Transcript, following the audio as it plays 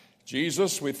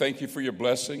Jesus, we thank you for your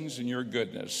blessings and your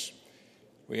goodness.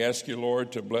 We ask you,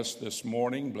 Lord, to bless this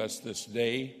morning, bless this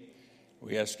day.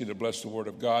 We ask you to bless the word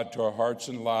of God to our hearts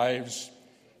and lives.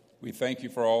 We thank you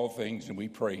for all things and we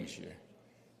praise you.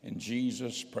 In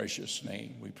Jesus' precious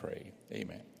name we pray.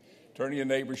 Amen. Turn to your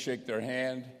neighbor, shake their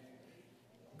hand.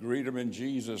 Greet them in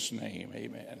Jesus' name.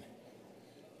 Amen.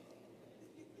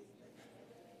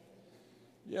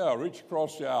 Yeah, reach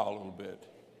across the aisle a little bit.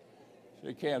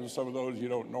 Shake hands with some of those you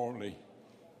don't normally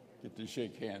get to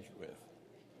shake hands with.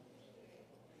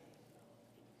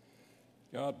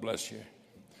 God bless you.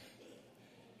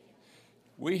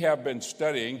 We have been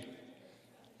studying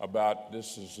about,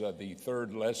 this is the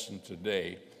third lesson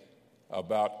today,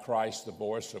 about Christ, the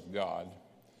voice of God.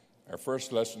 Our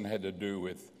first lesson had to do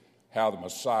with how the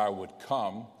Messiah would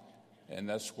come, and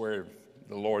that's where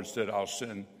the Lord said, I'll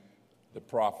send the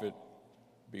prophet,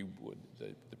 the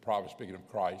prophet speaking of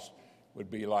Christ, would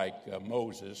be like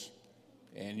Moses,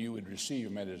 and you would receive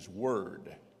him at his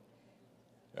word.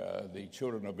 The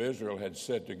children of Israel had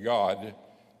said to God,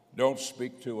 don't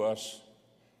speak to us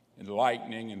in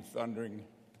lightning and thundering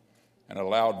and a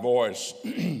loud voice,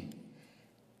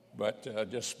 but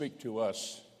just speak to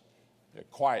us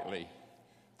quietly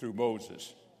through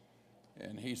Moses.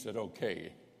 And he said,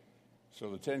 okay. So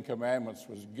the Ten Commandments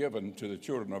was given to the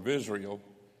children of Israel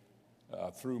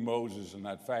through Moses in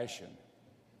that fashion.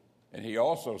 And he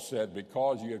also said,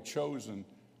 because you have chosen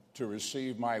to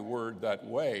receive my word that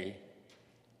way,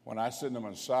 when I send the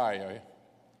Messiah,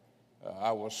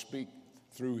 I will speak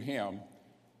through him,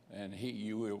 and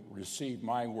you will receive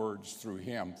my words through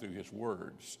him, through his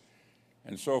words,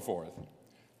 and so forth.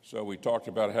 So we talked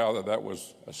about how that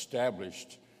was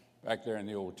established back there in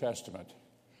the Old Testament,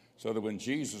 so that when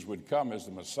Jesus would come as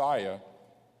the Messiah,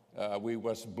 we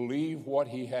must believe what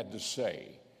he had to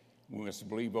say. We must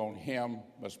believe on him,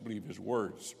 must believe his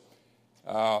words.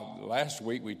 Last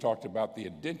week we talked about the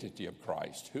identity of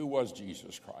Christ. Who was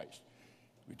Jesus Christ?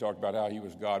 We talked about how he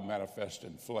was God manifest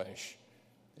in flesh,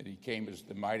 that he came as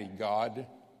the mighty God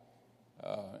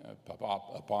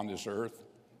upon this earth.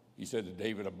 He said to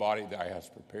David, a body thou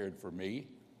hast prepared for me.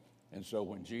 And so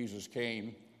when Jesus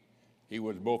came, he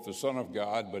was both the Son of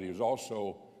God, but he was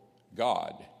also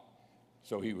God.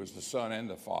 So he was the Son and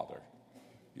the Father.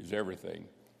 He was everything.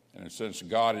 And since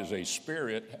God is a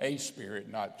spirit,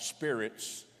 not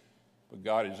spirits, but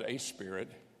God is a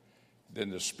spirit, then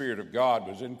the Spirit of God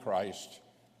was in Christ,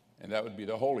 and that would be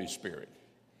the Holy Spirit.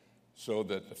 So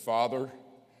that the Father,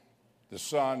 the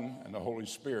Son, and the Holy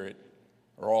Spirit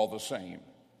are all the same.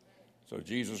 So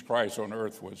Jesus Christ on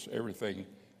earth was everything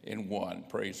in one.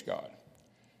 Praise God.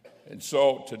 And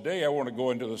so today I want to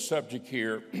go into the subject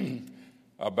here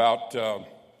about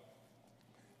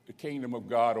the kingdom of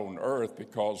God on earth,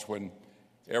 because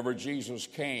whenever Jesus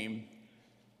came,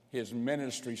 his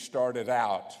ministry started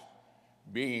out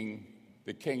being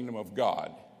the kingdom of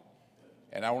God.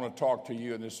 And I want to talk to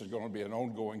you, and this is going to be an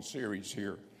ongoing series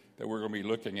here that we're going to be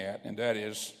looking at, and that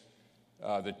is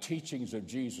the teachings of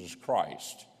Jesus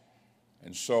Christ.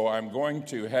 And so I'm going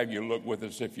to have you look with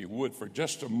us, if you would, for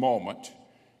just a moment.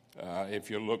 If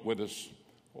you look with us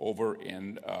over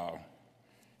in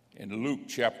Luke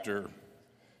chapter,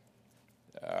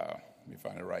 let me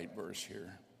find the right verse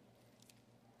here.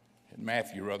 In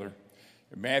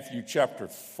Matthew chapter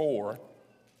 4,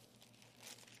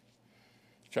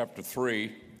 chapter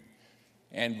 3,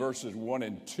 and verses 1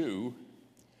 and 2.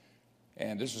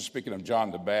 And this is speaking of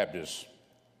John the Baptist.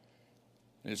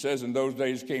 And it says, in those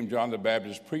days came John the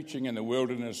Baptist preaching in the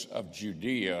wilderness of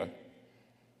Judea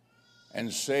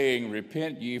and saying,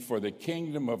 repent ye, for the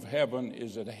kingdom of heaven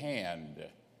is at hand.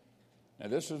 Now,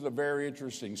 this is a very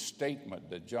interesting statement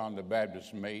that John the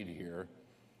Baptist made here,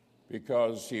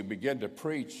 because he began to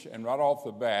preach, and right off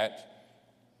the bat,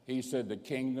 he said the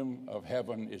kingdom of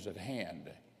heaven is at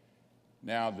hand.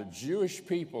 Now, the Jewish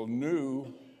people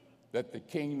knew that the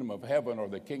kingdom of heaven or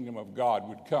the kingdom of God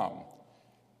would come.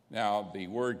 Now, the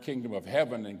word kingdom of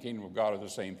heaven and kingdom of God are the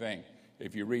same thing.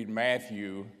 If you read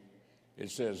Matthew, it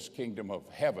says kingdom of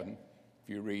heaven. If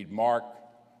you read Mark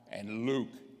and Luke,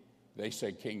 they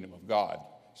say kingdom of God,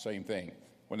 same thing,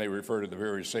 when they refer to the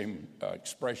very same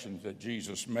expressions that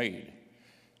Jesus made.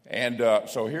 And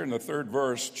so here in the third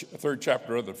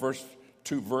chapter of the first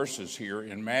two verses here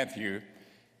in Matthew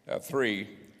 3,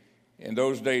 in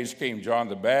those days came John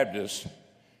the Baptist,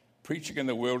 preaching in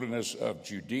the wilderness of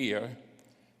Judea,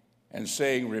 and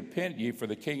saying, repent ye, for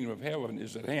the kingdom of heaven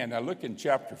is at hand. Now look in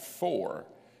chapter 4.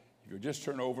 If you just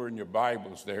turn over in your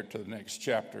Bibles there to the next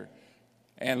chapter,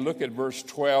 and look at verse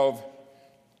 12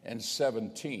 and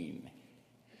 17.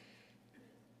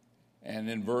 And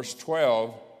in verse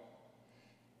 12,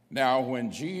 Now,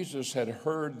 when Jesus had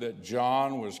heard that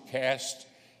John was cast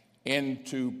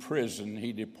into prison,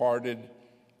 he departed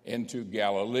into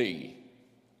Galilee.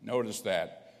 Notice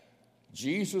that.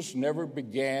 Jesus never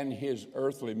began his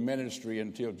earthly ministry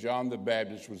until John the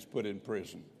Baptist was put in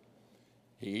prison.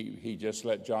 He just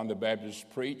let John the Baptist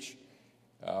preach.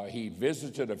 He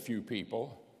visited a few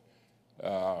people.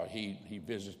 He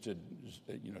visited,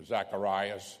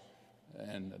 Zacharias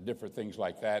and different things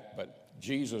like that. But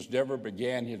Jesus never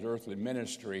began his earthly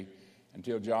ministry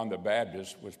until John the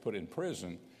Baptist was put in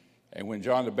prison. And when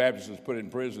John the Baptist was put in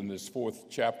prison, this 4th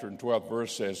chapter and 12th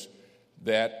verse says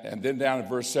that, and then down in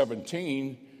verse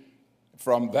 17,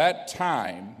 from that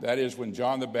time, that is when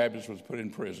John the Baptist was put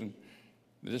in prison,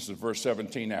 this is verse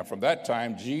 17 now, from that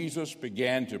time Jesus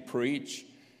began to preach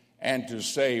and to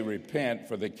say, repent,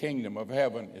 for the kingdom of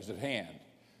heaven is at hand.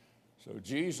 So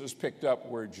Jesus picked up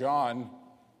where John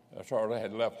sort of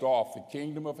had left off. The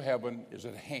kingdom of heaven is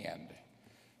at hand.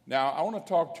 Now, I want to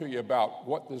talk to you about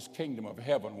what this kingdom of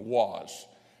heaven was.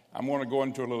 I'm going to go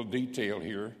into a little detail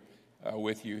here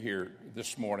with you here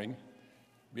this morning,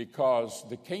 because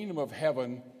the kingdom of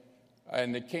heaven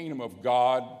and the kingdom of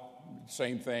God,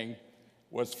 same thing,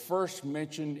 was first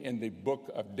mentioned in the book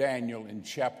of Daniel in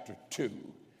chapter 2.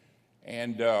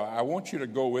 And I want you to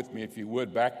go with me, if you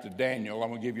would, back to Daniel. I'm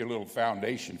going to give you a little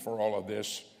foundation for all of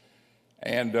this.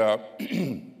 And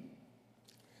and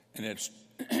it's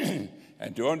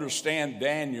and to understand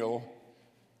Daniel,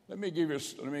 let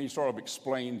me sort of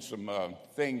explain some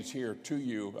things here to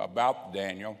you about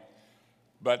Daniel.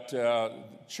 But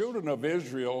children of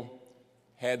Israel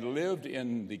had lived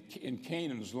in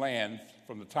Canaan's land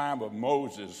from the time of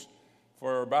Moses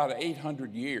for about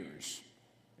 800 years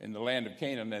in the land of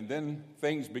Canaan, and then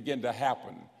things begin to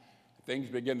happen. Things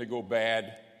begin to go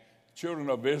bad. Children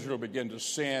of Israel begin to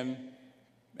sin,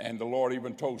 and the Lord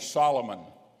even told Solomon,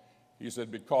 he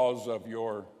said, because of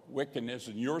your wickedness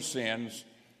and your sins,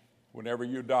 whenever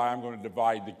you die, I'm going to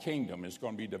divide the kingdom. It's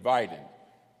going to be divided.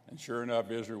 And sure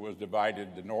enough, Israel was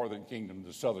divided, the northern kingdom,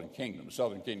 the southern kingdom. The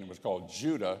southern kingdom was called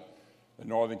Judah. The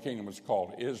northern kingdom was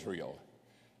called Israel.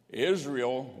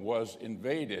 Israel was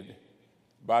invaded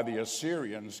by the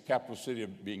Assyrians, capital city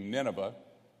being Nineveh,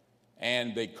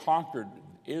 and they conquered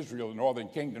Israel, the northern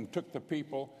kingdom, took the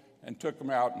people and took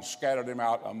them out and scattered them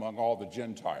out among all the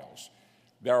Gentiles.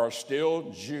 There are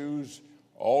still Jews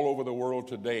all over the world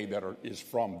today that is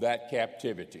from that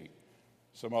captivity.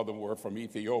 Some of them were from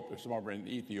Ethiopia, some of them in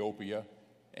Ethiopia,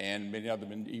 and many of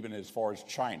them even as far as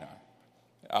China.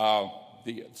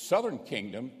 The southern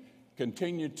kingdom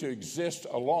continued to exist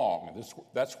along.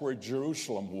 That's where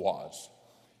Jerusalem was.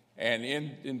 And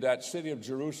in that city of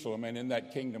Jerusalem and in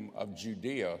that kingdom of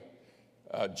Judah,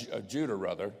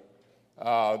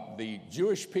 the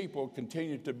Jewish people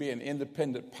continued to be an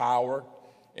independent power,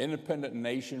 independent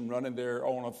nation running their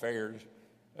own affairs.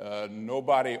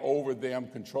 Nobody over them,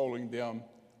 controlling them,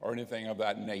 or anything of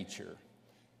that nature.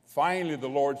 Finally, the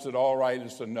Lord said, all right,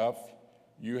 it's enough.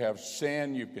 You have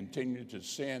sinned. You continue to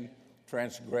sin,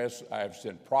 transgress. I have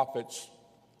sent prophets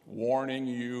warning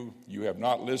you. You have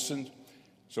not listened.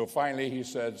 So finally, he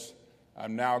says,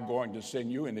 I'm now going to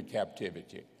send you into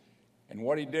captivity. And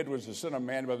what he did was to send a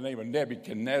man by the name of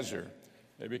Nebuchadnezzar.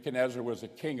 Nebuchadnezzar was the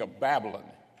king of Babylon.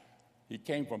 He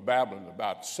came from Babylon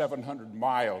about 700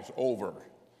 miles over.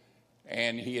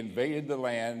 And he invaded the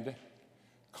land,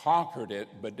 conquered it,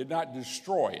 but did not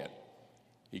destroy it.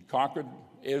 He conquered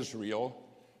Israel,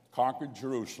 conquered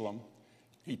Jerusalem.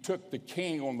 He took the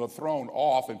king on the throne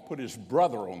off and put his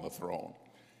brother on the throne.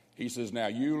 He says, now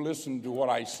you listen to what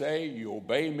I say, you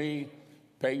obey me,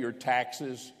 pay your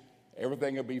taxes,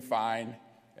 everything will be fine,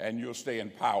 and you'll stay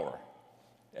in power.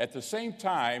 At the same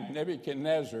time,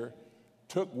 Nebuchadnezzar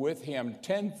took with him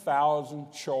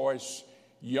 10,000 choice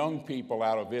young people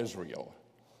out of Israel,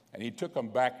 and he took them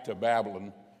back to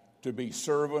Babylon to be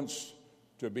servants,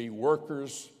 to be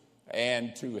workers,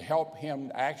 and to help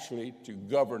him actually to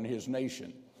govern his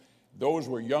nation. Those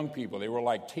were young people. They were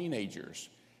like teenagers.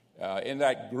 In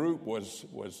that group was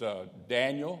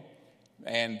Daniel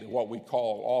and what we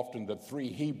call often the three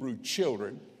Hebrew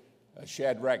children,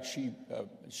 Shadrach,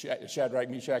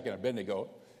 Meshach, and Abednego.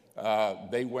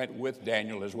 They went with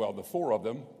Daniel as well. The four of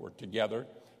them were together.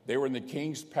 They were in the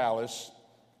king's palace,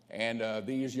 and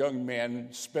these young men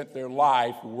spent their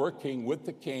life working with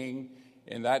the king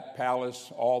in that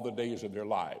palace all the days of their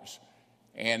lives.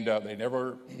 And they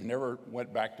never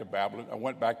went back to Babylon,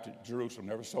 went back to Jerusalem,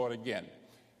 never saw it again.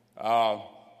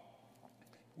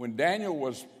 When Daniel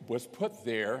was put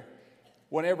there,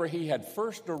 whenever he had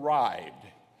first arrived,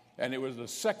 and it was the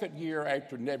second year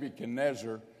after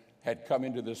Nebuchadnezzar had come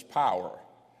into this power,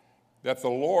 that the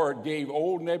Lord gave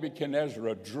old Nebuchadnezzar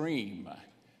a dream.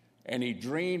 And he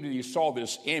dreamed and he saw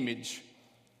this image.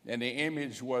 And the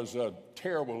image was a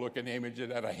terrible-looking image.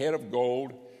 It had a head of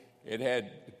gold. It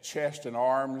had chest and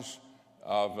arms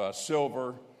of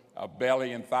silver, a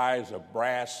belly and thighs of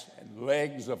brass, and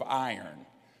legs of iron.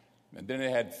 And then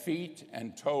it had feet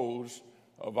and toes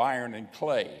of iron and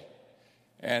clay.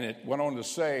 And it went on to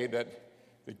say that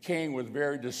the king was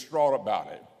very distraught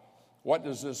about it. What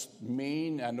does this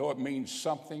mean? I know it means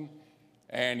something.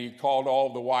 And he called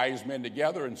all the wise men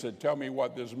together and said, tell me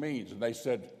what this means. And they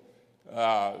said,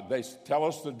 tell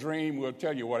us the dream, we'll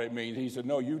tell you what it means. He said,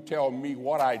 no, you tell me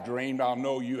what I dreamed, I'll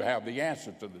know you have the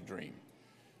answer to the dream.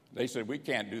 They said, we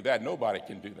can't do that, nobody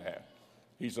can do that.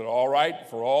 He said, all right,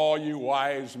 for all you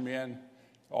wise men,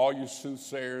 all you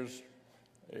soothsayers,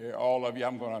 all of you,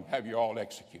 I'm going to have you all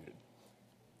executed.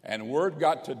 And word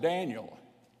got to Daniel,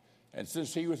 and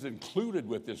since he was included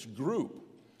with this group,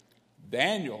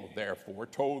 Daniel, therefore,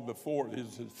 told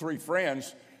his three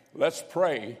friends, let's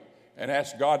pray and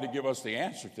ask God to give us the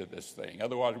answer to this thing.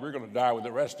 Otherwise, we're going to die with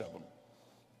the rest of them.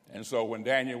 And so when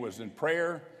Daniel was in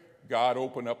prayer, God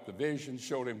opened up the vision,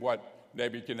 showed him what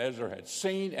Nebuchadnezzar had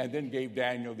seen, and then gave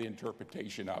Daniel the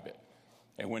interpretation of it.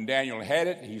 And when Daniel had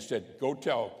it, he said, go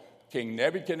tell King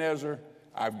Nebuchadnezzar,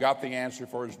 I've got the answer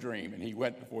for his dream. And he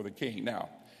went before the king. Now,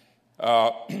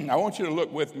 I want you to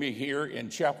look with me here in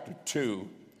chapter 2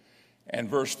 and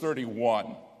verse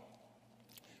 31.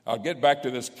 I'll get back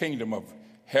to this kingdom of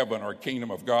heaven or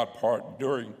kingdom of God part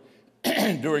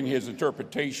during his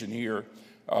interpretation here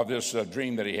of this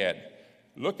dream that he had.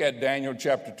 Look at Daniel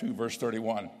chapter 2, verse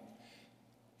 31.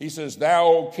 He says, thou,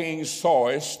 O king,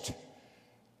 sawest,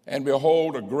 and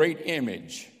behold, a great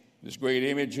image. This great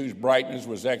image, whose brightness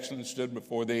was excellent, stood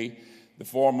before thee. The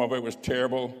form of it was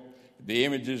terrible. The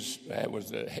images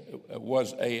was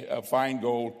a fine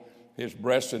gold. His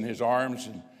breast and his arms,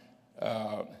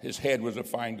 and his head was of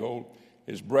fine gold.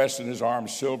 His breast and his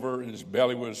arms silver, and his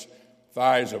belly was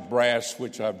thighs of brass,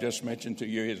 which I've just mentioned to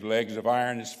you. His legs of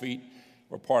iron, his feet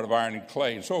were part of iron and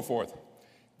clay, and so forth.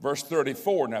 Verse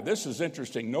 34. Now this is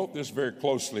interesting. Note this very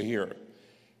closely here.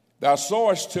 Thou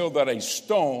sawest till that a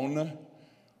stone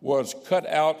was cut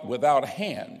out without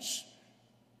hands,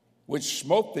 which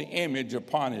smote the image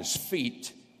upon his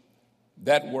feet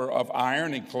that were of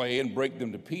iron and clay, and brake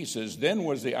them to pieces. Then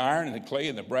was the iron and the clay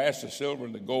and the brass, the silver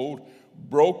and the gold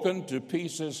broken to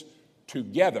pieces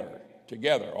together,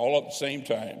 all at the same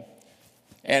time,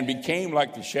 and became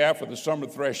like the chaff of the summer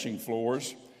threshing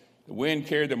floors. The wind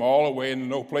carried them all away, and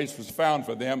no place was found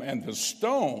for them. And the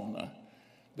stone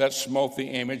that smote the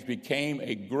image became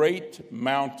a great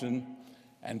mountain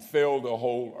and filled the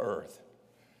whole earth.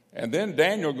 And then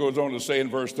Daniel goes on to say in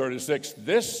verse 36,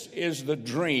 this is the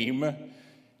dream,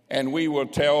 and we will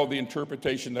tell the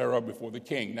interpretation thereof before the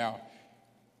king. Now,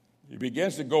 he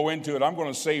begins to go into it. I'm going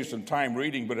to save some time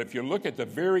reading, but if you look at the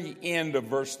very end of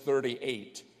verse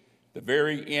 38, the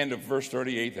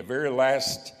very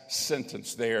last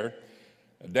sentence there,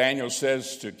 Daniel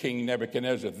says to King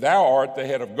Nebuchadnezzar, thou art the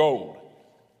head of gold.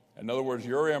 In other words,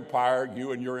 your empire,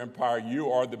 you and your empire, you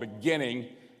are the beginning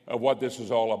of what this is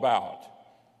all about.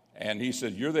 And he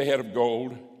said, you're the head of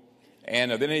gold.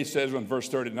 And then he says in verse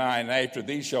 39, after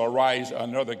thee shall arise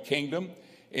another kingdom,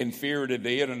 inferior to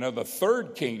thee, and another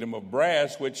third kingdom of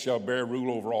brass, which shall bear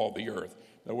rule over all the earth.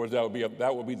 In other words,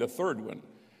 that will be the third one.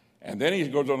 And then he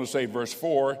goes on to say, verse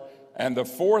 4, and the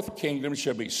fourth kingdom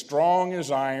shall be strong as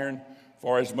iron,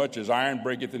 for as much as iron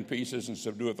breaketh in pieces and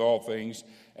subdueth all things,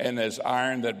 and as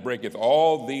iron that breaketh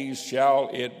all these shall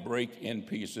it break in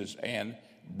pieces and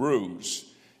bruise.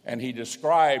 And he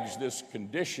describes this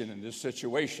condition and this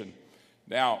situation.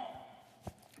 Now,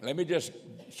 let me just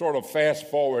sort of fast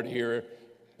forward here.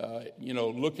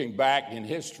 Looking back in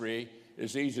history,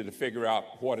 it's easy to figure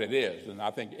out what it is. And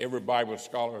I think every Bible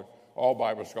scholar, all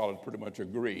Bible scholars pretty much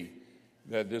agree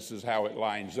that this is how it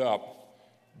lines up.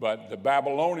 But the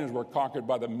Babylonians were conquered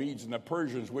by the Medes and the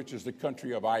Persians, which is the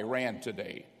country of Iran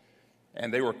today.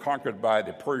 And they were conquered by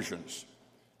the Persians.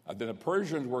 Then the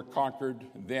Persians were conquered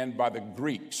then by the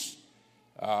Greeks.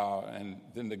 And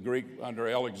then the Greek under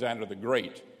Alexander the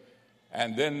Great.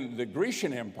 And then the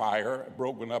Grecian Empire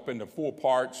broken up into 4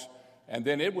 parts. And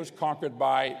then it was conquered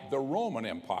by the Roman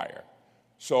Empire.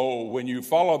 So when you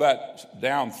follow that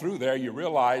down through there, you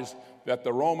realize that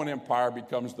the Roman Empire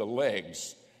becomes the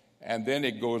legs. And then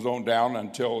it goes on down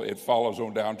until it follows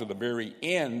on down to the very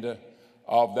end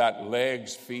of that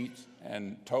legs, feet,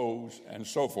 and toes, and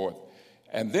so forth.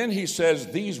 And then he says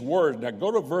these words. Now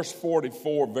go to verse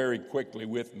 44 very quickly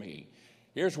with me.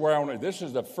 Here's where this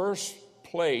is the first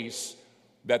place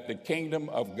that the kingdom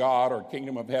of God or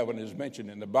kingdom of heaven is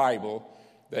mentioned in the Bible.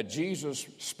 that Jesus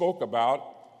spoke about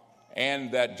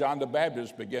and that John the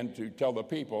Baptist began to tell the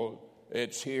people,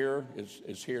 it's here,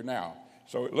 it's here now.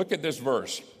 So look at this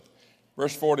verse.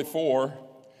 Verse 44,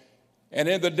 and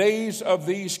in the days of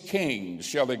these kings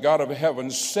shall the God of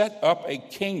heaven set up a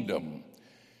kingdom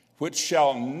which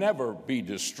shall never be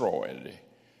destroyed,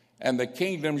 and the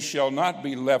kingdom shall not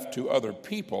be left to other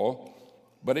people,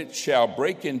 but it shall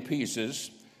break in pieces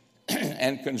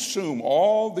and consume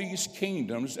all these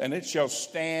kingdoms, and it shall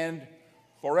stand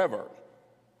forever.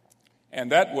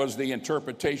 And that was the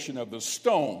interpretation of the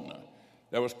stone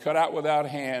that was cut out without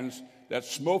hands that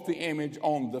smote the image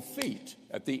on the feet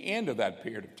at the end of that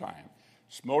period of time.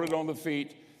 Smote it on the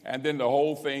feet, and then the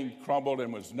whole thing crumbled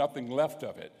and was nothing left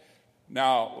of it.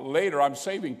 Now, later, I'm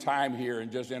saving time here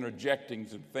and just interjecting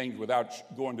some things without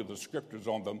going to the scriptures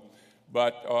on them.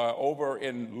 But over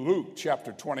in Luke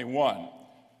chapter 21,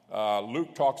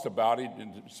 Luke talks about it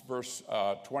in verse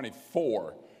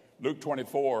 24. Luke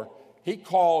 24, he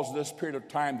calls this period of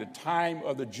time the time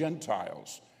of the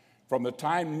Gentiles, from the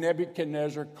time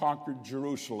Nebuchadnezzar conquered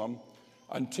Jerusalem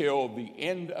until the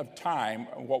end of time,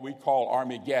 what we call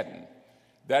Armageddon.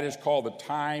 That is called the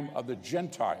time of the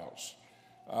Gentiles.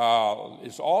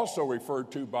 It's also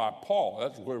referred to by Paul.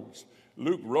 That's where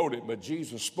Luke wrote it, but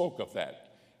Jesus spoke of that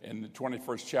in the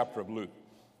 21st chapter of Luke.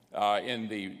 In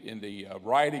the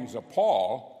writings of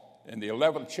Paul, in the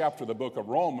 11th chapter of the book of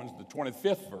Romans, the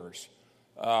 25th verse,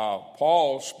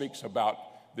 Paul speaks about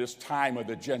this time of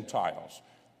the Gentiles,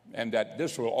 and that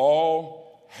this will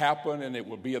all happen, and it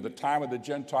will be at the time of the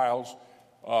Gentiles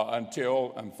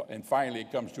until finally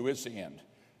it comes to its end.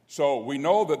 So we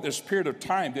know that this period of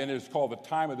time then is called the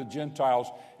time of the Gentiles,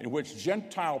 in which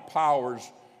Gentile powers,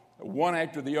 one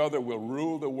after the other, will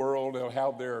rule the world. They'll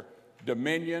have their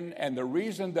dominion, and the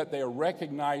reason that they are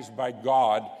recognized by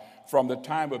God from the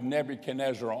time of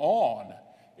Nebuchadnezzar on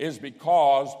is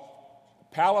because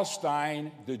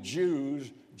Palestine, the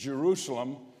Jews,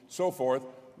 Jerusalem, so forth,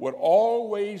 would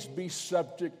always be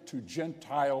subject to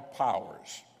Gentile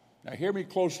powers. Now, hear me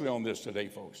closely on this today,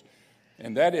 folks.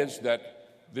 And that is that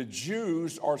the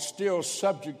Jews are still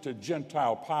subject to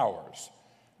Gentile powers.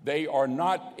 They are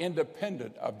not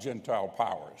independent of Gentile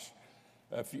powers.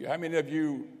 How many of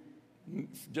you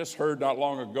just heard not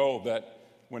long ago that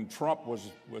when Trump was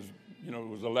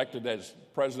elected as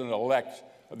president-elect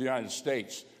of the United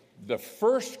States, the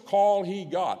first call he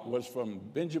got was from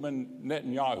Benjamin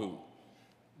Netanyahu,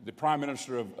 the prime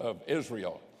minister of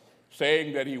Israel,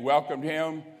 saying that he welcomed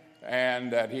him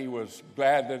and that he was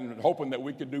glad and hoping that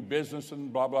we could do business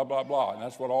and blah, blah, blah, blah. And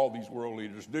that's what all these world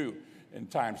leaders do in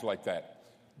times like that.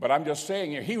 But I'm just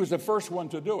saying here, he was the first one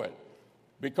to do it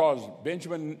because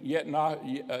Benjamin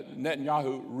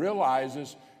Netanyahu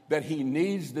realizes that he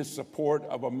needs the support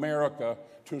of America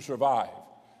to survive.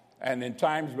 And in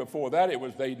times before that,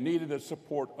 they needed the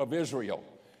support of Israel.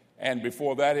 And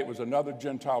before that, it was another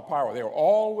Gentile power. They were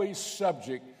always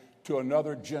subject to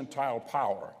another Gentile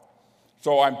power.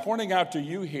 So I'm pointing out to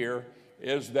you here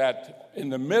is that in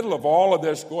the middle of all of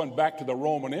this, going back to the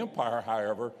Roman Empire,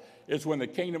 however, is when the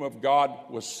kingdom of God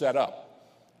was set up.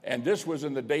 And this was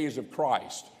in the days of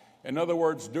Christ. In other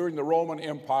words, during the Roman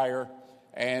Empire,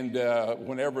 and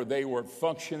whenever they were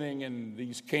functioning and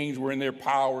these kings were in their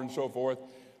power and so forth,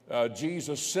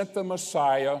 Jesus sent the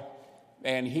Messiah,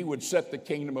 and he would set the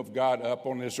kingdom of God up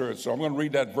on this earth. So I'm going to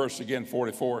read that verse again,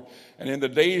 44. And in the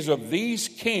days of these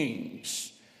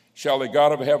kings shall the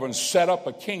God of heaven set up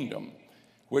a kingdom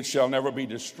which shall never be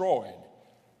destroyed.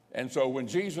 And so when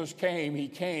Jesus came, he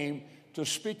came to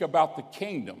speak about the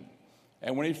kingdom.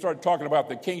 And when he started talking about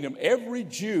the kingdom, every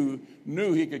Jew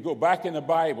knew he could go back in the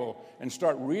Bible and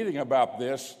start reading about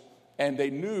this, and they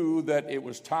knew that it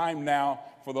was time now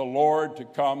for the Lord to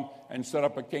come and set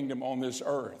up a kingdom on this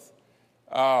earth.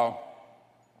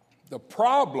 The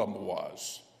problem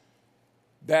was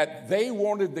that they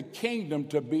wanted the kingdom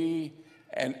to be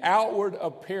an outward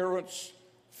appearance,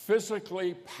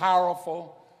 physically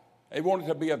powerful. They wanted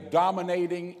to be a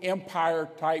dominating empire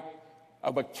type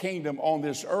of a kingdom on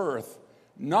this earth,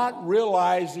 not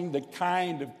realizing the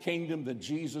kind of kingdom that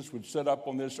Jesus would set up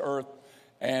on this earth,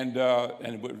 and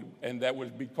that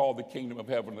would be called the kingdom of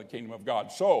heaven, the kingdom of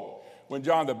God. So when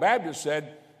John the Baptist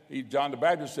said,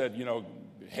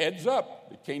 heads up,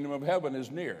 the kingdom of heaven is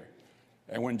near.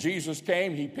 And when Jesus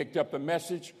came, he picked up the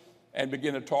message and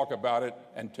began to talk about it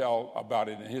and tell about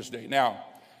it in his day. Now,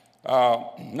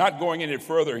 not going any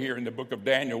further here in the book of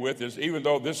Daniel with this, even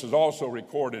though this is also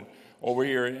recorded over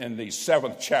here in the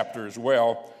 7th chapter as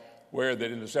well, where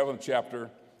that in the 7th chapter,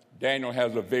 Daniel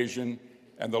has a vision,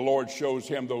 and the Lord shows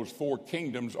him those 4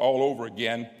 kingdoms all over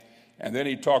again. And then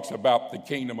he talks about the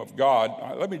kingdom of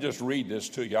God. Let me just read this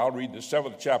to you. I'll read the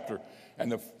 7th chapter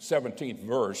and the 17th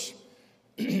verse.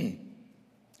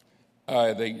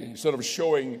 Instead of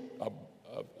showing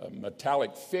a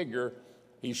metallic figure,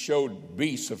 he showed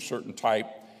beasts of certain type.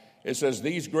 It says,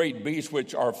 these great beasts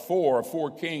which are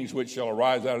four kings which shall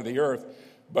arise out of the earth,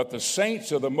 but the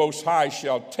saints of the Most High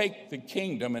shall take the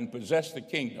kingdom and possess the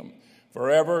kingdom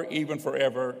forever, even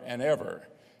forever and ever.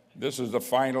 This is the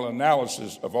final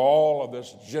analysis of all of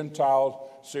this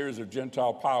series of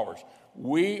Gentile powers.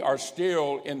 We are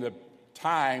still in the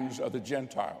times of the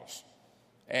Gentiles.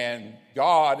 And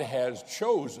God has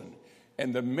chosen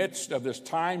in the midst of this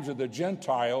times of the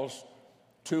Gentiles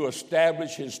to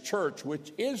establish his church,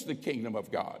 which is the kingdom of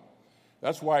God.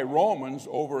 That's why Romans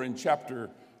over in chapter,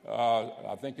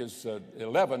 I think it's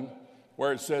 11,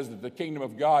 where it says that the kingdom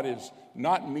of God is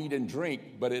not meat and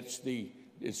drink, but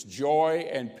it's joy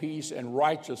and peace and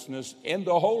righteousness in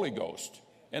the Holy Ghost.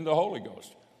 In the Holy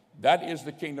Ghost. That is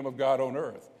the kingdom of God on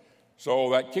earth.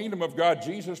 So that kingdom of God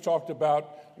Jesus talked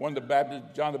about, John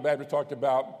the Baptist talked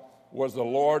about, was the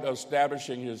Lord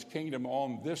establishing his kingdom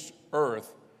on this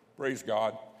earth, praise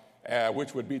God,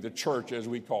 which would be the church as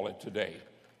we call it today.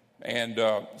 And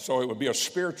so it would be a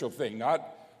spiritual thing, not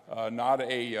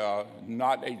a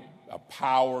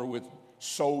power with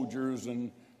soldiers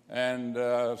and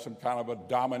some kind of a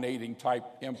dominating type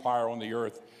empire on the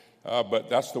earth. But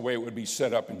that's the way it would be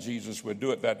set up, and Jesus would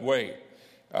do it that way.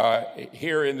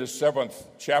 Here in the 7th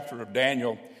chapter of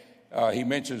Daniel, he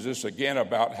mentions this again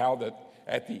about how that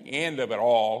at the end of it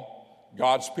all,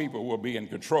 God's people will be in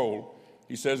control.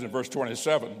 He says in verse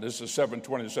 27, this is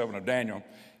 7:27 of Daniel,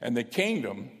 and the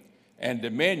kingdom and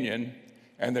dominion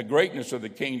and the greatness of the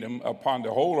kingdom upon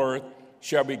the whole earth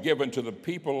shall be given to the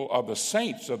people of the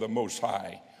saints of the Most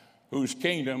High, whose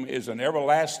kingdom is an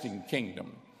everlasting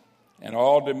kingdom, and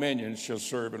all dominions shall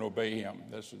serve and obey him.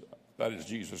 That is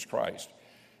Jesus Christ.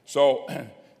 So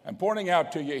I'm pointing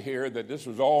out to you here that this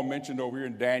was all mentioned over here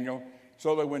in Daniel,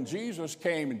 so that when Jesus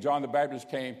came and John the Baptist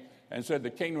came and said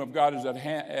the kingdom of God is at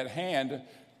hand,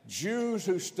 Jews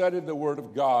who studied the Word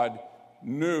of God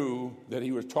knew that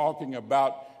he was talking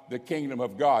about the kingdom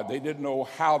of God. They didn't know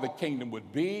how the kingdom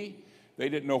would be. They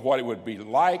didn't know what it would be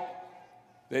like.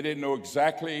 They didn't know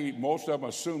exactly. Most of them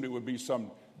assumed it would be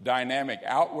some dynamic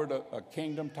outward, a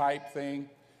kingdom type thing.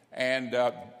 And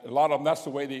a lot of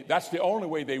them, that's the only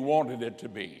way they wanted it to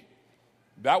be.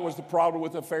 That was the problem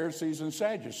with the Pharisees and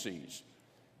Sadducees.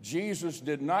 Jesus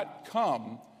did not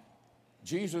come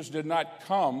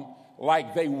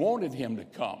like they wanted him to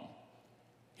come.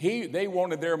 They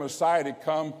wanted their Messiah to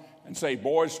come and say,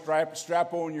 boys,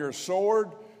 strap on your sword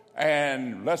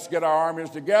and let's get our armies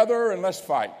together and let's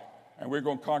fight. And we're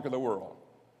going to conquer the world.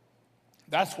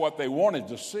 That's what they wanted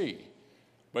to see.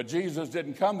 But Jesus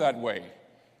didn't come that way.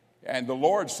 And the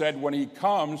Lord said, when he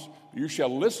comes, you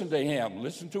shall listen to him.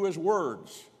 Listen to his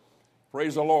words.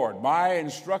 Praise the Lord. My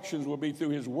instructions will be through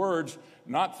his words,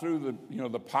 not through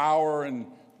the power and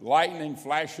lightning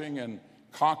flashing and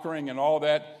conquering and all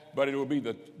that, but it will be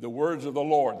the words of the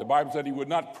Lord. The Bible said he would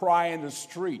not cry in the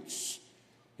streets.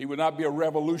 He would not be a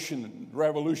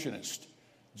revolutionist.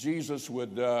 Jesus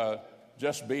would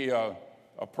just be a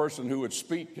person who would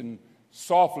speak and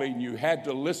softly, and you had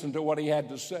to listen to what he had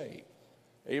to say.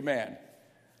 Amen.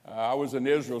 I was in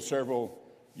Israel several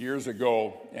years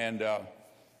ago, and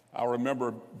I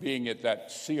remember being at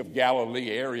that Sea of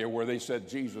Galilee area where they said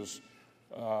Jesus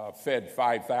fed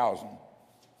 5,000,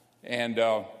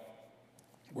 and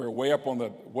we're way up on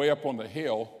the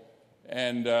hill,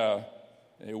 and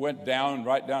it went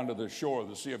right down to the shore of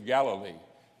the Sea of Galilee,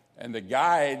 and the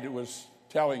guide was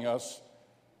telling us,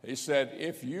 he said,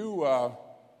 if you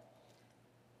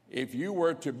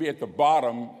were to be at the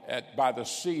bottom by the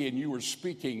sea and you were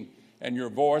speaking and your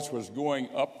voice was going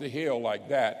up the hill like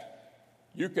that,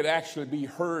 you could actually be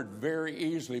heard very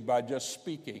easily by just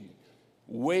speaking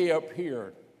way up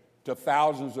here to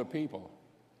thousands of people.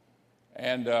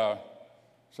 And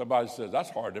somebody says,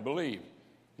 that's hard to believe.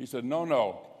 He said,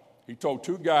 no. He told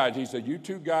two guys, he said, you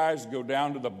two guys go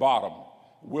down to the bottom.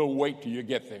 We'll wait till you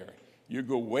get there. You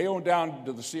go way on down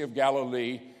to the Sea of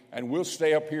Galilee, and we'll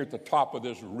stay up here at the top of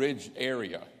this ridge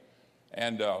area.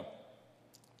 And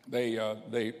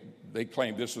they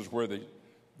claim this is where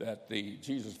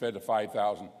Jesus fed the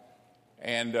 5,000.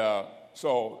 And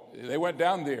so they went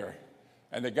down there,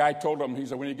 and the guy told them, he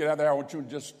said, when you get out there, I want you to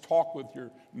just talk with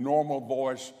your normal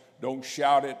voice. Don't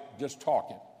shout it, just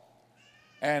talk it.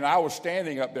 And I was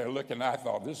standing up there looking, and I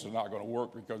thought, this is not going to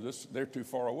work because they're too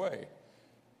far away.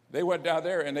 They went down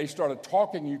there, and they started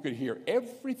talking. You could hear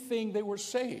everything they were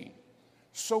saying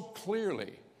so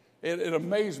clearly. It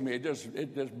amazed me. It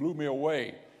just blew me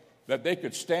away. that they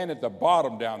could stand at the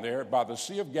bottom down there by the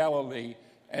Sea of Galilee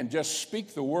and just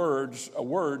speak the words,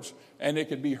 and it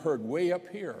could be heard way up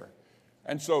here.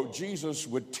 And so Jesus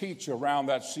would teach around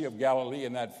that Sea of Galilee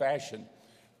in that fashion.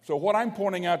 So what I'm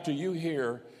pointing out to you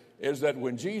here is that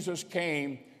when Jesus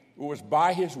came, it was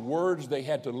by his words they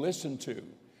had to listen to.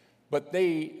 But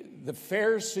the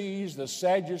Pharisees, the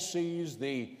Sadducees,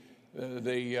 the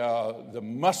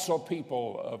muscle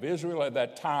people of Israel at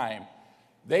that time,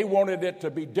 they wanted it to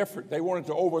be different. They wanted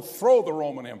to overthrow the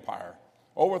Roman Empire,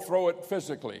 overthrow it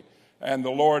physically. And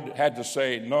the Lord had to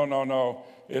say, no,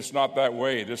 it's not that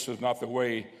way. This is not the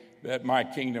way that my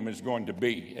kingdom is going to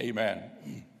be. Amen.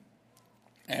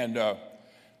 And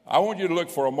I want you to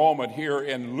look for a moment here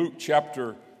in Luke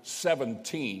chapter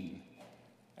 17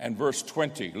 and verse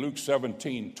 20. Luke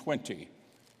 17, 20.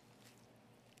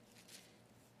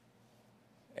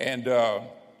 And we're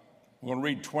going to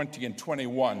read 20 and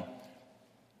 21.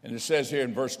 And it says here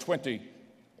in verse 20,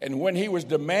 and when he was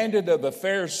demanded of the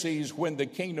Pharisees when the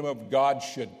kingdom of God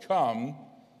should come,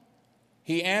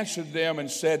 he answered them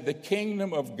and said, the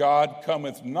kingdom of God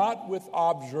cometh not with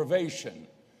observation.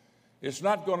 It's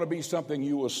not going to be something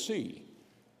you will see.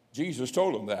 Jesus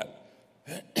told them that.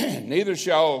 Neither,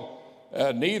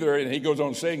 and he goes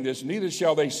on saying this, neither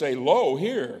shall they say, lo,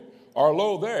 here, or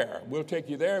lo, there. We'll take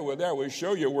you there, we're there. We'll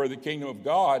show you where the kingdom of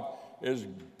God is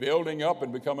building up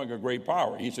and becoming a great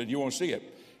power. He said, you won't see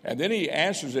it. And then he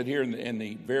answers it here in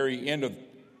the very end of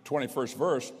 21st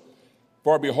verse.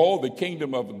 For behold, the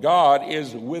kingdom of God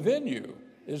is within you,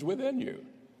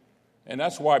 And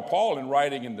that's why Paul, in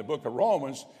writing in the book of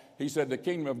Romans, he said the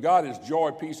kingdom of God is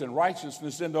joy, peace, and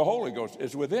righteousness in the Holy Ghost.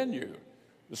 It's within you.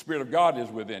 The Spirit of God is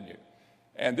within you.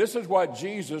 And this is what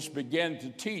Jesus began to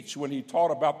teach when he taught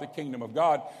about the kingdom of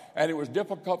God, and it was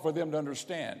difficult for them to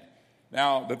understand.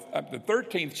 Now, the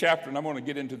 13th chapter, and I'm going to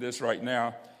get into this right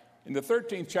now. In the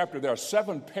 13th chapter, there are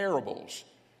 7 parables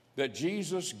that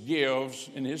Jesus gives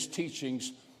in his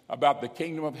teachings about the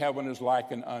kingdom of heaven is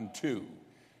likened unto.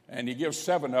 And he gives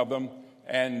 7 of them,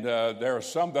 and there are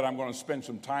some that I'm going to spend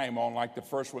some time on, like the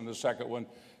first one, the second one,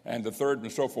 and the third,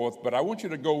 and so forth. But I want you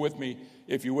to go with me,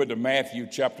 if you would, to Matthew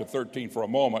chapter 13 for a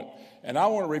moment. And I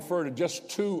want to refer to just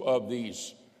two of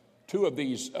these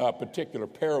particular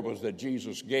parables that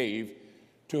Jesus gave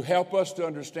to help us to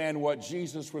understand what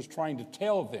Jesus was trying to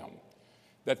tell them,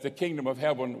 that the kingdom of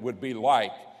heaven would be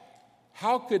like.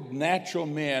 How could natural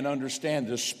men understand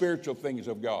the spiritual things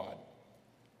of God?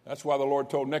 That's why the Lord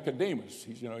told Nicodemus,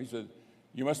 he said,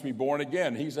 you must be born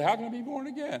again. He said, how can I be born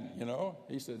again?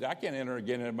 He said, I can't enter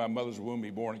again into my mother's womb and be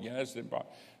born again. That's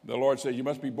impossible. The Lord said, you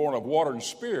must be born of water and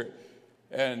spirit.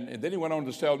 And then he went on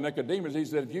to tell Nicodemus, he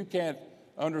said, if you can't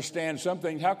understand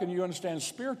something, how can you understand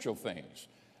spiritual things?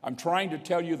 I'm trying to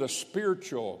tell you the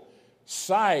spiritual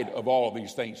side of all of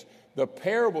these things. The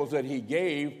parables that he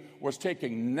gave was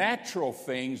taking natural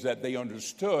things that they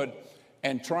understood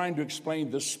and trying to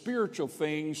explain the spiritual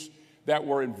things that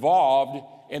were involved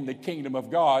in the kingdom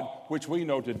of God, which we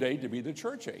know today to be the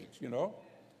church age,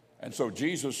 And so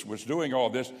Jesus was doing all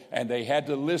this, and they had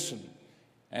to listen,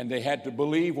 and they had to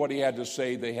believe what he had to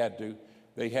say. They had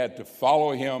to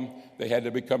follow him. They had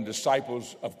to become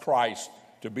disciples of Christ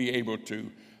to be able to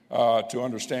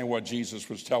understand what Jesus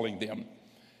was telling them.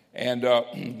 And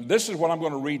this is what I'm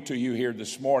going to read to you here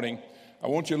this morning. I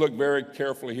want you to look very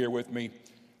carefully here with me.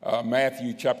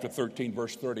 Matthew chapter 13,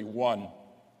 verse 31.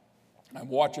 I'm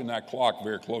watching that clock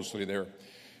very closely there.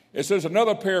 It says,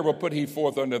 another parable put he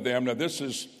forth unto them. Now this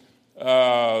is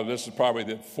probably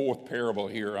the 4th parable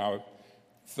here,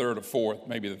 3rd or 4th,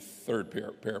 maybe the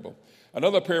 3rd parable.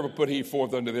 Another parable put he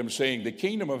forth unto them, saying, the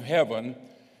kingdom of heaven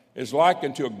is like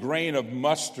unto a grain of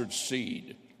mustard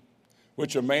seed,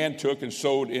 which a man took and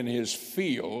sowed in his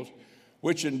field,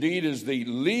 which indeed is the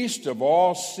least of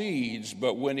all seeds,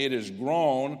 but when it is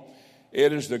grown,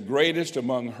 it is the greatest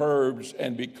among herbs,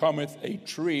 and becometh a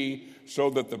tree, so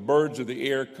that the birds of the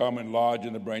air come and lodge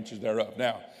in the branches thereof.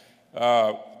 Now,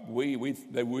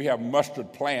 we have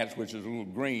mustard plants, which is little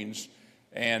greens,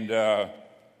 and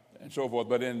so forth.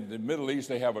 But in the Middle East,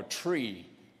 they have a tree.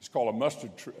 It's called a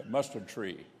mustard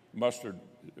tree.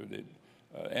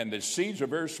 And the seeds are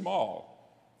very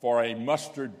small for a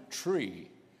mustard tree.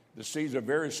 The seeds are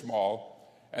very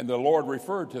small, and the Lord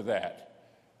referred to that.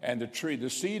 And the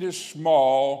seed is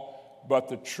small, but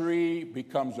the tree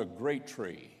becomes a great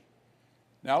tree.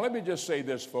 Now, let me just say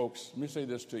this, folks. Let me say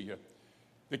this to you.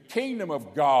 The kingdom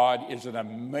of God is an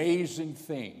amazing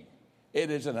thing.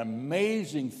 It is an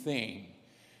amazing thing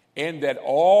in that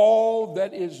all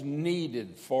that is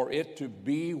needed for it to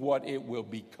be what it will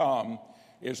become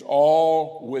is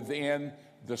all within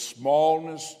the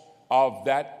smallness of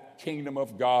that kingdom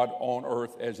of God on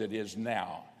earth as it is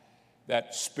now.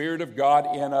 That Spirit of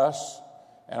God in us,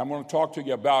 and I'm going to talk to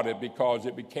you about it because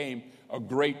it became a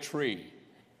great tree.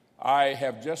 I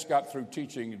have just got through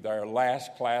teaching our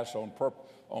last class on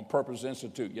Purpose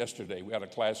Institute yesterday. We had a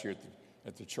class here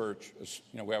at the church.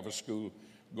 We have a school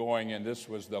going, and this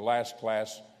was the last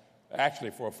class,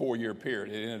 actually for a 4-year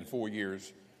period. It ended 4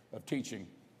 years of teaching.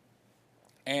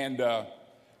 And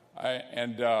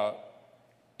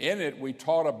in it, we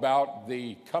taught about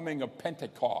the coming of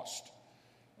Pentecost.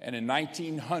 And in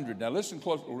 1900, now listen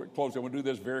closely, I'm going to do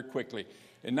this very quickly.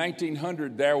 In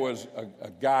 1900, there was a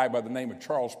guy by the name of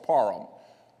Charles Parham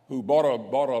who bought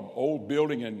an old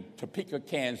building in Topeka,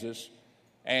 Kansas,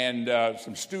 and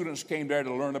some students came there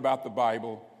to learn about the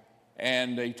Bible.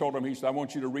 And he told them, he said, I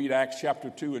want you to read Acts chapter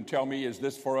 2 and tell me, is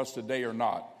this for us today or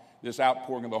not? This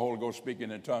outpouring of the Holy Ghost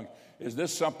speaking in tongues. Is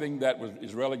this something that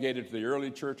is relegated to the early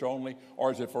church only,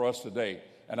 or is it for us today?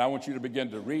 And I want you to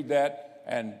begin to read that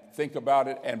and think about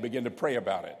it and begin to pray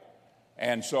about it.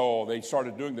 And so they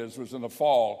started doing this. This was in the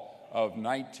fall of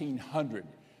 1900.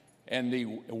 And the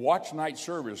watch night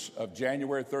service of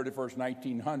January 31st,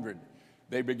 1900,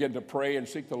 they began to pray and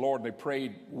seek the Lord. They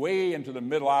prayed way into the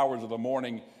middle hours of the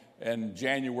morning in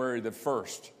January the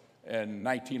 1st in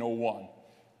 1901.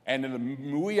 And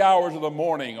in the wee hours of the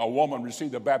morning, a woman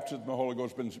received the baptism of the Holy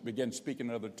Ghost and began speaking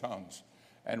in other tongues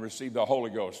and received the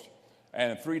Holy Ghost.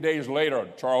 And 3 days later,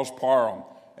 Charles Parham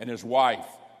and his wife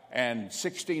and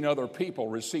 16 other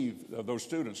people those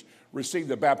students received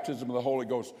the baptism of the Holy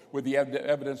Ghost with the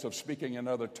evidence of speaking in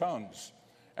other tongues.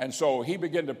 And so he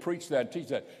began to preach that and teach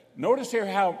that. Notice here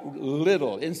how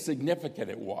little, insignificant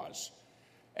it was.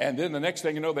 And then the next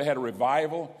thing you know, they had a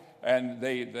revival. And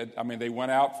they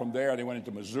went out from there. They went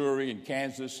into Missouri and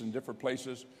Kansas and different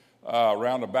places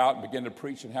around about and began to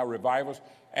preach and have revivals.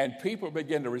 And people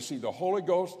began to receive the Holy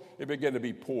Ghost. It began to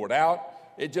be poured out.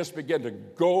 It just began to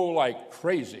go like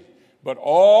crazy. But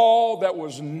all that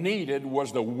was needed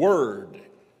was the Word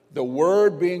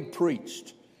being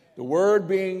preached, the Word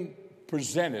being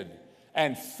presented,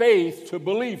 and faith to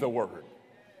believe the Word.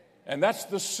 And that's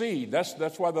the seed.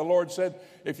 That's why the Lord said,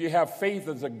 if you have faith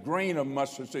as a grain of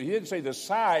mustard seed. He didn't say the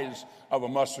size of a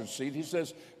mustard seed. He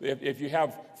says if you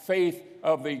have faith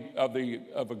of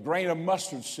a grain of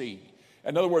mustard seed.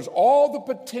 In other words, all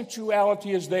the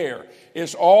potentiality is there.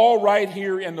 It's all right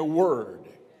here in the Word.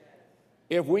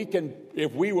 If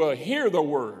we will hear the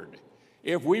Word,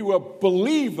 if we will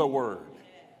believe the Word,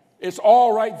 it's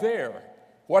all right there.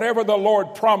 Whatever the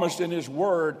Lord promised in His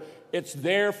Word, it's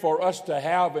there for us to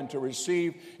have and to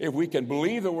receive if we can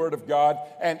believe the Word of God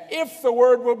and if the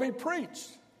Word will be preached.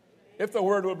 If the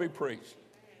Word will be preached.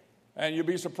 And you'll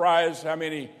be surprised how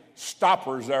many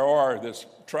stoppers there are that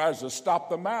tries to stop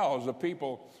the mouths of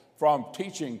people from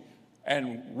teaching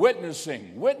and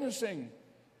witnessing.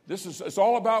 It's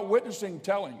all about witnessing,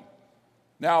 telling.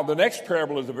 Now, the next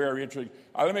parable is a very interesting.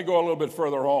 Let me go a little bit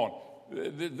further on.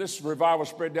 This revival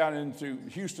spread down into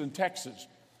Houston, Texas.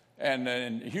 And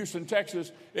in Houston,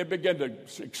 Texas, it began to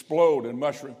explode and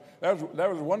mushroom. That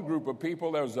was one group of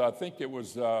people. There was, I think it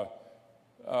was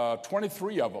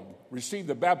 23 of them received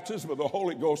the baptism of the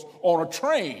Holy Ghost on a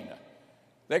train.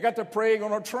 They got to praying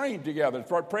on a train together and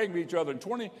started praying with each other. And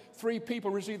 23 people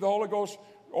received the Holy Ghost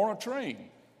on a train.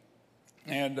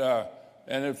 And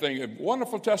everything, a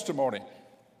wonderful testimony.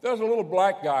 There was a little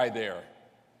black guy there.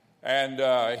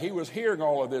 And he was hearing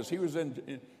all of this. He was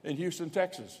in Houston,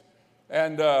 Texas.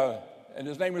 And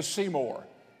his name was Seymour.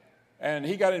 And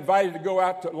he got invited to go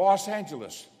out to Los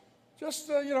Angeles. Just,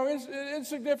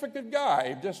 insignificant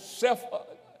guy. Just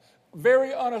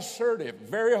very unassertive,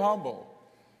 very humble.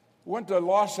 Went to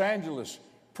Los Angeles.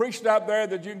 Preached out there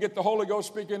that you can get the Holy Ghost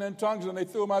speaking in tongues, and they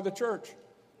threw him out of the church.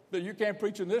 That you can't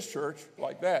preach in this church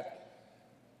like that.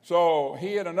 So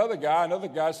he and another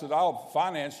guy said, I'll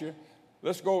finance you.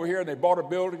 Let's go over here. And they bought a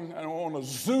building on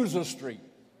Azusa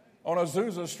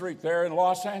Street there in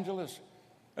Los Angeles.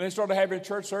 And they started having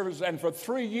church services. And for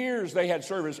 3 years, they had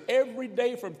service every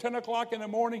day from 10 o'clock in the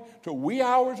morning to wee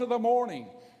hours of the morning.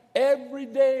 Every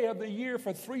day of the year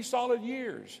for 3 solid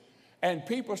years. And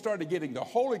people started getting the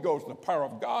Holy Ghost. The power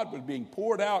of God was being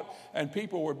poured out. And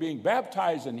people were being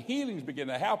baptized and healings began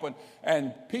to happen.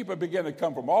 And people began to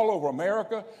come from all over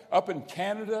America, up in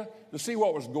Canada, to see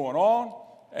what was going on.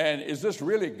 And is this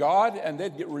really God? And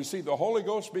they'd receive the Holy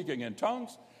Ghost speaking in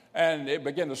tongues. And it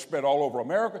began to spread all over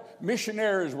America.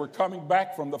 Missionaries were coming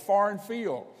back from the foreign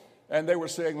field. And they were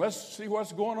saying, let's see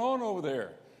what's going on over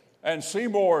there. And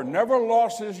Seymour never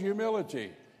lost his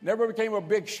humility. Never became a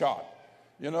big shot.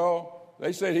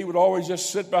 They said he would always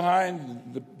just sit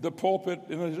behind the pulpit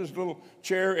in his little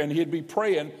chair, and he'd be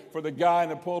praying for the guy in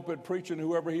the pulpit preaching,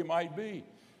 whoever he might be.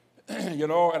 And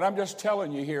I'm just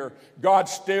telling you here, God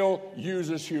still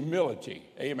uses humility.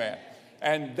 Amen.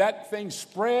 And that thing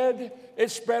spread. It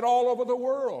spread all over the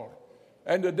world.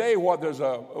 And today, there's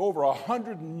over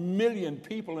 100 million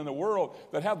people in the world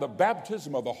that have the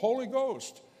baptism of the Holy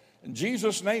Ghost. In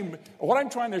Jesus' name, what I'm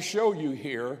trying to show you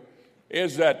here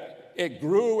is that it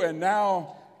grew, and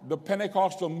now the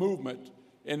Pentecostal movement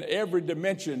in every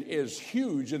dimension is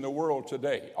huge in the world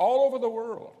today, all over the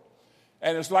world.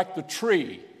 And it's like the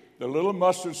tree, the little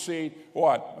mustard seed.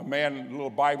 A man in a little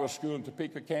Bible school in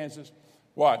Topeka, Kansas.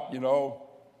 One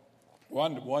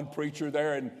preacher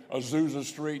there in Azusa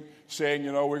Street saying,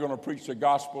 we're going to preach the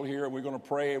gospel here, and we're going to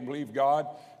pray and believe God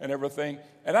and everything.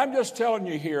 And I'm just telling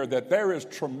you here that there is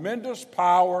tremendous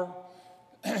power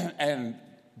and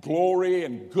glory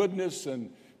and goodness and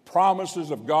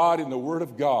promises of God in the Word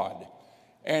of God.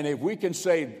 And if we can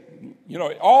say,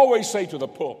 always say to the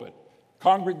pulpit,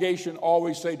 congregation,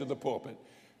 always say to the pulpit,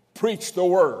 preach the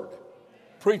Word.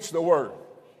 Preach the Word.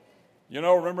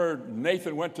 Remember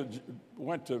Nathan went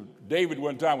to David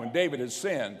one time when David had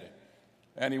sinned.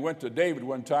 And he went to David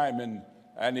one time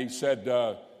and he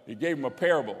said, he gave him a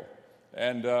parable.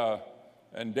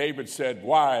 And David said,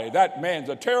 why, that man's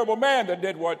a terrible man that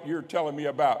did what you're telling me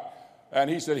about. And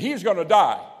he said, he's going to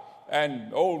die.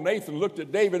 And old Nathan looked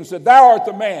at David and said, thou art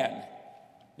the man.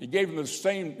 He gave him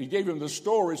the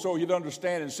story so he'd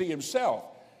understand and see himself.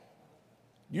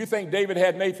 You think David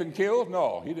had Nathan killed?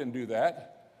 No, he didn't do that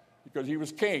because he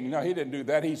was king. No, he didn't do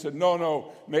that. He said,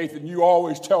 no, Nathan, you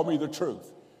always tell me the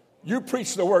truth. You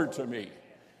preach the word to me.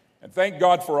 And thank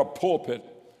God for a pulpit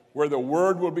where the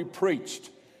word will be preached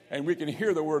and we can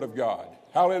hear the word of God.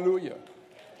 Hallelujah.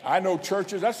 I know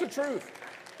churches, that's the truth.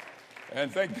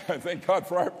 And thank God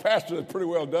for our pastor that pretty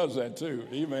well does that too.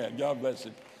 Amen. God bless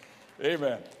him.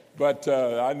 Amen. But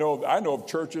I know of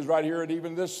churches right here and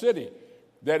even this city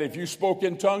that if you spoke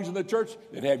in tongues in the church,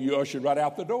 they'd have you ushered right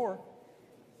out the door.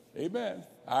 Amen.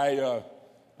 I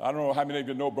don't know how many of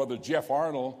you know Brother Jeff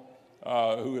Arnold,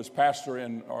 who is pastor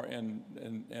in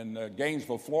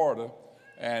Gainesville, Florida,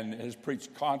 and has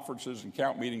preached conferences and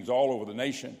camp meetings all over the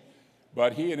nation.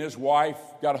 But he and his wife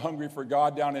got hungry for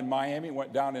God down in Miami,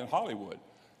 went down in Hollywood.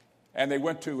 And they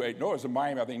went to it was in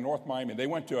Miami, I think North Miami. They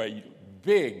went to a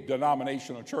big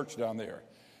denominational church down there.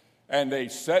 And they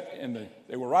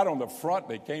they were right on the front.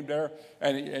 They came there,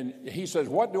 and he says,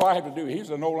 what do I have to do?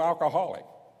 He's an old alcoholic.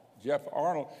 Jeff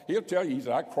Arnold, he'll tell you, he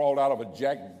said, I crawled out of a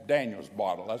Jack Daniels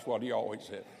bottle. That's what he always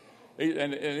said.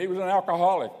 And he was an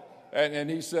alcoholic. And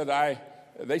he said,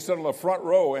 they sat on the front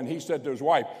row, and he said to his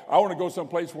wife, I want to go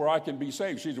someplace where I can be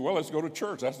saved. She said, well, let's go to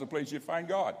church. That's the place you find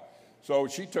God. So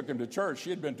she took him to church. She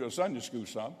had been to a Sunday school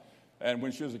some, and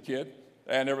when she was a kid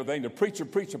and everything. The preacher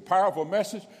preached a powerful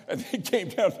message, and they came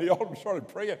down to the altar and started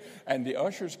praying. And the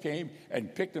ushers came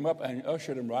and picked him up and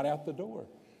ushered him right out the door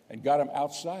and got him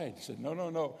outside. He said,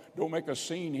 no, don't make a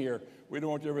scene here. We don't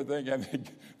want everything. And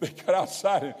they got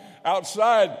outside,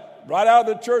 right out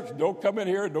of the church. Don't come in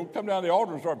here. Don't come down the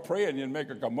altar and start praying and make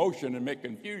a commotion and make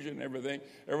confusion and everything.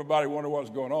 Everybody wondered what was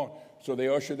going on. So they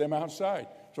ushered them outside.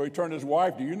 So he turned to his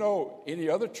wife, do you know any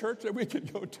other church that we can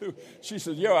go to? She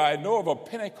said, yeah, I know of a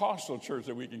Pentecostal church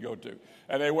that we can go to.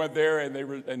 And they went there,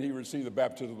 and he received the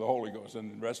baptism of the Holy Ghost.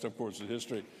 And the rest, of course, is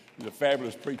history. He's a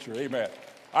fabulous preacher. Amen.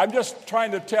 I'm just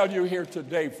trying to tell you here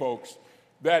today, folks,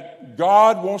 that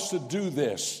God wants to do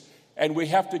this. And we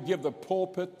have to give the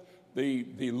pulpit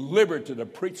the liberty to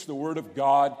preach the Word of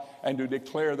God and to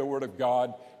declare the Word of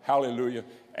God. Hallelujah.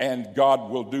 And God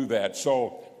will do that.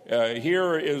 So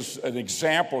here is an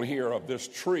example here of this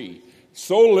tree.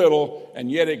 So little, and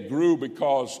yet it grew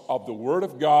because of the Word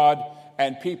of God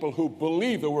and people who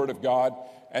believe the Word of God.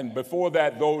 And before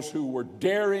that, those who were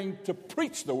daring to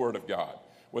preach the Word of God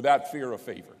without fear of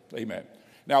favor. Amen.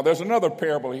 Now, there's another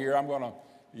parable here. I'm going to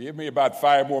give me about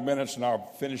 5 more minutes, and I'll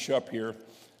finish up here.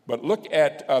 But look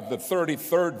at the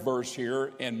 33rd verse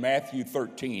here in Matthew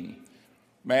 13.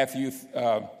 Matthew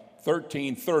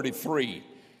 13:33.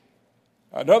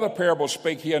 Another parable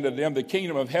spake he unto them, the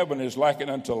kingdom of heaven is likened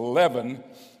unto leaven,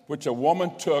 which a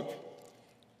woman took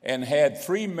and had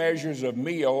 3 measures of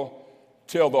meal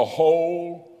till the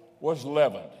whole was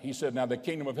leavened. He said, now the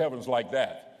kingdom of heaven is like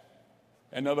that.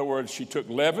 In other words, she took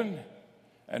leaven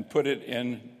and put it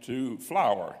into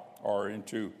flour or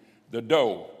into the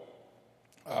dough.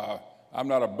 I'm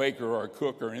not a baker or a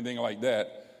cook or anything like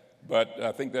that, but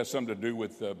I think that's something to do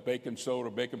with baking soda,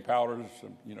 baking powders,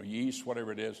 yeast,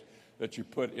 whatever it is that you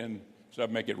put in to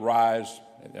make it rise.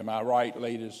 Am I right,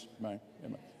 ladies?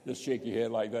 Just shake your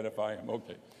head like that if I am.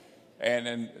 Okay. and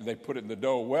then they put it in the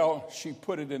dough. Well, she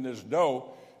put it in this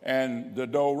dough, and the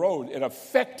dough rose. It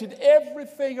affected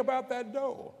everything about that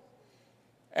dough,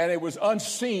 and it was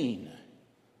unseen.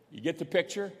 You get the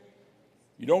picture?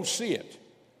 You don't see it.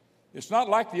 It's not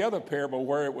like the other parable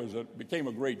where it became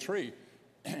a great tree.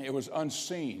 It was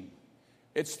unseen.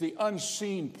 It's the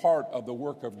unseen part of the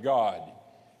work of God.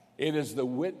 It is the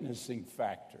witnessing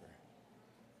factor.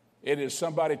 It is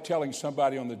somebody telling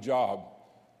somebody on the job,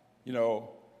 you know,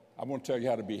 I want to tell you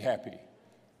how to be happy.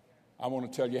 I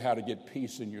want to tell you how to get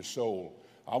peace in your soul.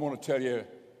 I want to tell you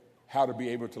how to be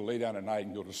able to lay down at night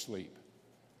and go to sleep.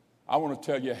 I want to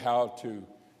tell you how to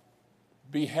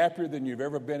be happier than you've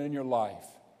ever been in your life.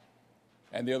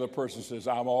 And the other person says,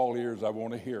 I'm all ears. I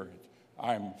want to hear it.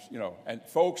 And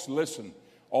folks, listen,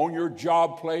 on your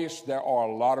job place, there are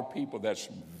a lot of people that's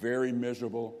very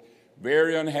miserable,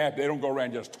 very unhappy. They don't go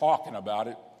around just talking about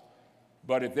it.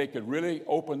 But if they could really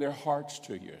open their hearts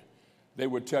to you, they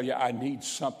would tell you, I need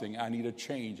something. I need a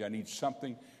change. I need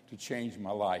something to change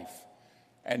my life.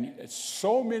 And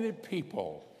so many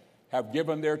people have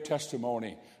given their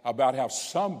testimony about how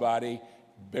somebody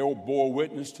bore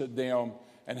witness to them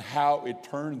and how it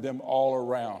turned them all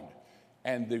around.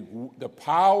 And the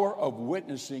power of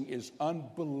witnessing is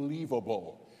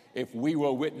unbelievable if we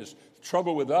will witness. The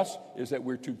trouble with us is that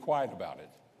we're too quiet about it.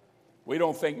 We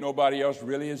don't think nobody else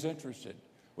really is interested.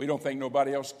 We don't think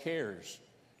nobody else cares.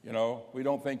 You know, we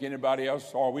don't think anybody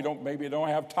else, or maybe don't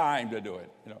have time to do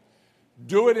it. You know,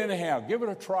 do it anyhow. Give it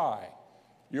a try.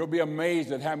 You'll be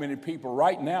amazed at how many people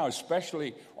right now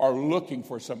especially are looking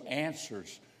for some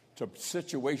answers to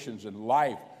situations in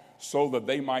life so that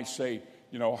they might say,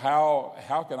 you know,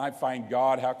 how can I find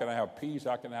God? How can I have peace?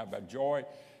 How can I have that joy?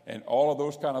 And all of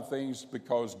those kind of things,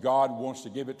 because God wants to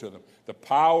give it to them. The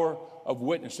power of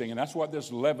witnessing, and that's what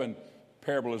this leaven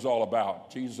parable is all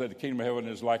about. Jesus said the kingdom of heaven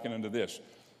is likened unto this.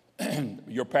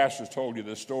 Your pastor's told you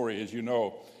this story, as you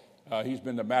know. He's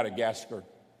been to Madagascar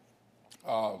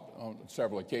on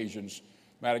several occasions.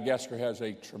 Madagascar has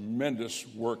a tremendous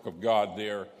work of God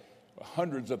there.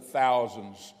 Hundreds of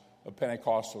thousands of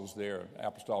Pentecostals there,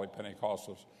 apostolic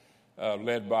Pentecostals,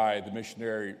 led by the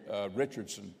missionary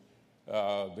Richardson.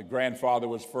 The grandfather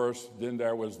was first, then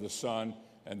there was the son,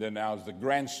 and then now the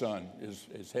grandson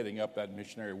is heading up that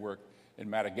missionary work in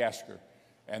Madagascar.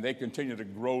 And they continue to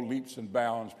grow leaps and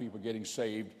bounds, people getting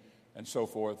saved and so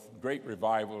forth. Great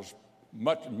revivals,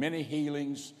 many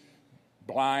healings,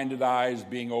 blinded eyes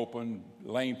being opened,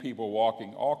 lame people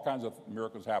walking, all kinds of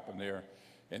miracles happen there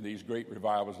in these great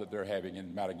revivals that they're having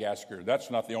in Madagascar. That's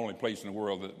not the only place in the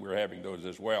world that we're having those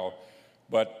as well.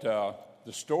 But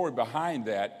the story behind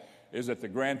that is that the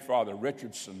grandfather,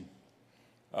 Richardson,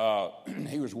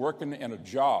 he was working in a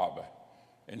job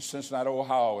in Cincinnati,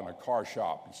 Ohio, in a car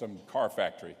shop, in some car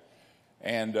factory.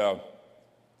 And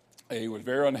he was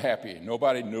very unhappy.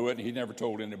 Nobody knew it. He never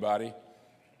told anybody.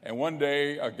 And one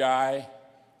day, a guy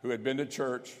who had been to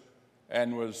church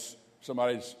and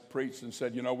somebody's preached and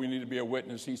said, you know, we need to be a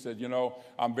witness. He said, you know,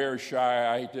 I'm very shy.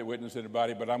 I hate to witness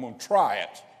anybody, but I'm going to try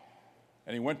it.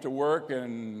 And he went to work,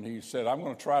 and he said, I'm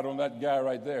going to try it on that guy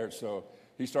right there. So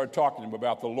he started talking to him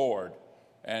about the Lord.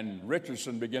 And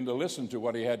Richardson began to listen to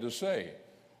what he had to say,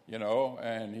 you know,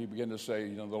 and he began to say,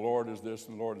 you know, the Lord is this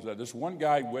and the Lord is that. This one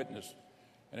guy witnessed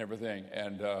and everything.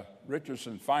 And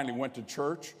Richardson finally went to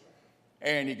church,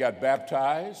 and he got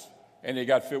baptized, and he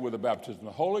got filled with the baptism of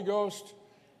the Holy Ghost,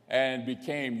 and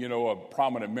became, you know, a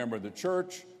prominent member of the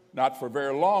church. Not for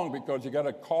very long, because he got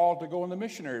a call to go in the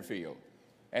missionary field.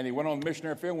 And he went on the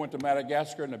missionary field, went to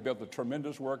Madagascar, and built a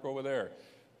tremendous work over there.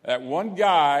 That one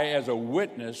guy, as a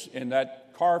witness in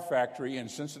that car factory in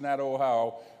Cincinnati,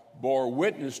 Ohio, bore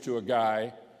witness to a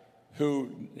guy who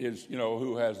is, you know,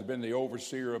 who has been the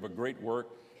overseer of a great work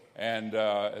and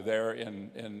there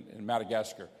in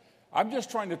Madagascar. I'm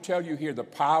just trying to tell you here the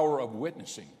power of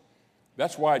witnessing.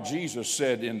 That's why Jesus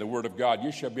said in the Word of God,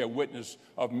 you shall be a witness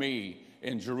of me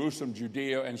in Jerusalem,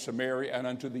 Judea, and Samaria, and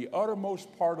unto the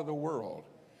uttermost part of the world.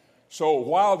 So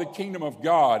while the kingdom of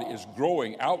God is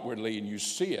growing outwardly and you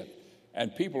see it,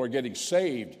 and people are getting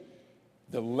saved,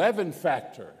 the leaven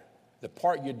factor, the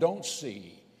part you don't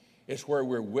see, is where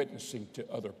we're witnessing to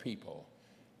other people.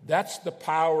 That's the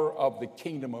power of the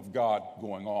kingdom of God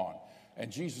going on.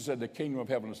 And Jesus said the kingdom of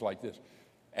heaven is like this.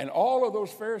 And all of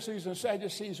those Pharisees and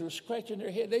Sadducees were scratching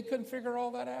their head. They couldn't figure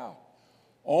all that out.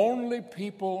 Only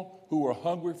people who were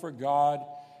hungry for God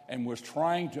and was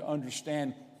trying to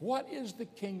understand what is the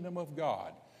kingdom of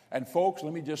God. And folks,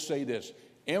 let me just say this.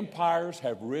 Empires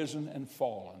have risen and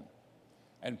fallen.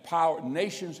 And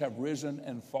nations have risen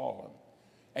and fallen.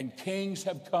 And kings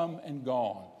have come and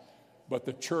gone. But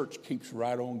the church keeps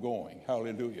right on going.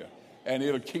 Hallelujah. and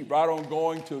it'll keep right on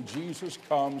going till Jesus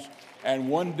comes. And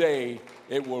one day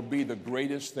it will be the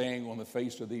greatest thing on the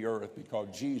face of the earth, because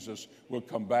Jesus will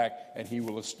come back and he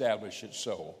will establish it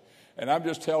so. And I'm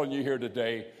just telling you here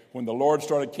today, when the Lord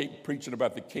started preaching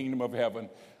about the kingdom of heaven,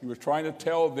 he was trying to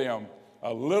tell them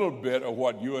a little bit of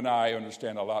what you and I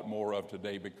understand a lot more of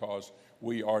today, because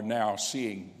we are now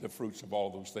seeing the fruits of all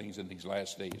those things in these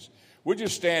last days. Would you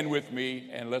stand with me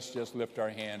and let's just lift our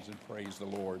hands and praise the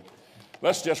Lord.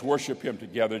 Let's just worship him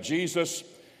together. Jesus,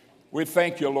 we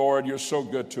thank you, Lord. You're so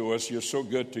good to us. You're so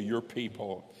good to your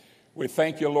people. We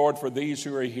thank you, Lord, for these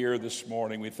who are here this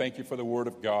morning. We thank you for the word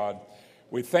of God.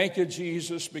 We thank you,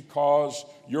 Jesus, because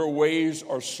your ways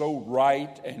are so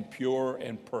right and pure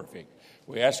and perfect.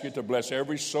 We ask you to bless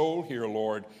every soul here,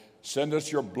 Lord. Send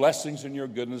us your blessings and your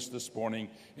goodness this morning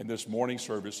in this morning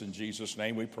service. In Jesus'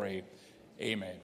 name we pray. Amen.